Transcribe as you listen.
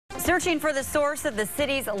Searching for the source of the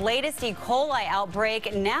city's latest E. coli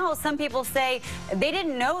outbreak. Now some people say they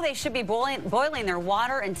didn't know they should be boiling their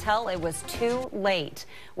water until it was too late.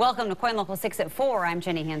 Welcome to KOIN Local 6 at 4. I'm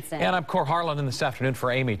Jenny Hansen. And I'm Cor Harlan in this afternoon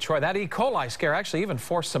for Amy Troy. That E. coli scare actually even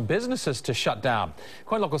forced some businesses to shut down.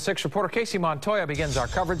 KOIN Local 6 reporter Casey Montoya begins our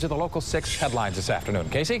coverage of the Local 6 headlines this afternoon.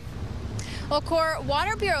 Casey? Well, Cor,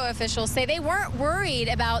 Water Bureau officials say they weren't worried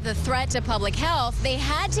about the threat to public health. They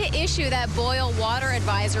had to issue that boil water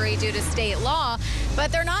advisory due to state law,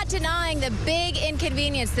 but they're not denying the big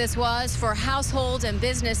inconvenience this was for households and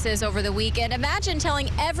businesses over the weekend. Imagine telling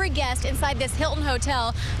every guest inside this Hilton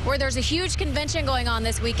hotel, where there's a huge convention going on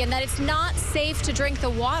this weekend, that it's not safe to drink the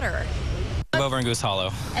water. I'm over in Goose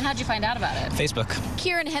Hollow. And how'd you find out about it? Facebook.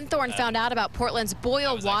 Kieran Henthorne found out about Portland's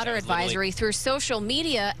boil water advisory through social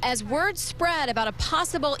media as word spread about a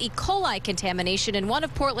possible E. coli contamination in one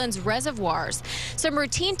of Portland's reservoirs. Some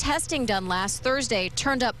routine testing done last Thursday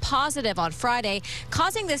turned up positive on Friday,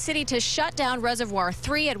 causing the city to shut down Reservoir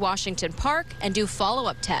 3 at Washington Park and do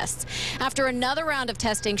follow-up tests. After another round of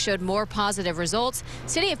testing showed more positive results,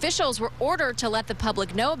 city officials were ordered to let the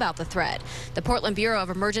public know about the threat. The Portland Bureau of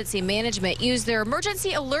Emergency Management used their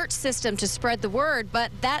emergency alert system to spread the word, but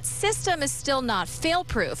that system is still not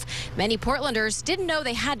fail-proof. Many Portlanders didn't know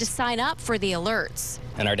they had to sign up for the alerts.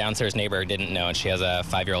 And our downstairs neighbor didn't know, and she has a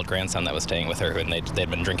 5-year-old grandson that was staying with her, and they'd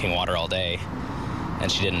been drinking water all day,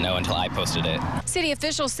 and she didn't know until I posted it. City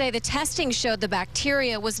officials say the testing showed the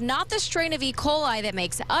bacteria was not the strain of E. coli that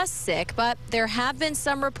makes us sick, but there have been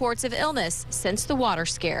some reports of illness since the water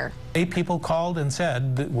scare. 8 people called and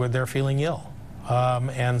said that they're feeling ill.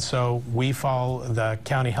 And so the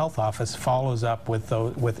county health office follows up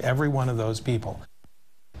with every one of those people.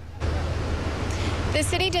 The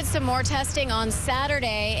city did some more testing on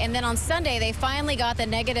Saturday, and then on Sunday they finally got the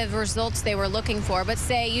negative results they were looking for, but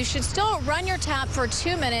say you should still run your tap for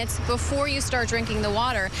 2 minutes before you start drinking the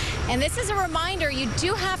water. And this is a reminder, you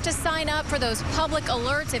do have to sign up for those public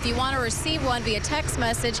alerts if you want to receive one via text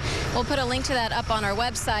message. We'll put a link to that up on our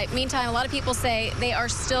website. Meantime, a lot of people say they are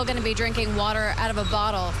still going to be drinking water out of a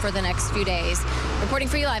bottle for the next few days. Reporting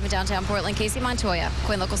for you live in downtown Portland, Casey Montoya,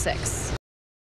 KOIN Local 6.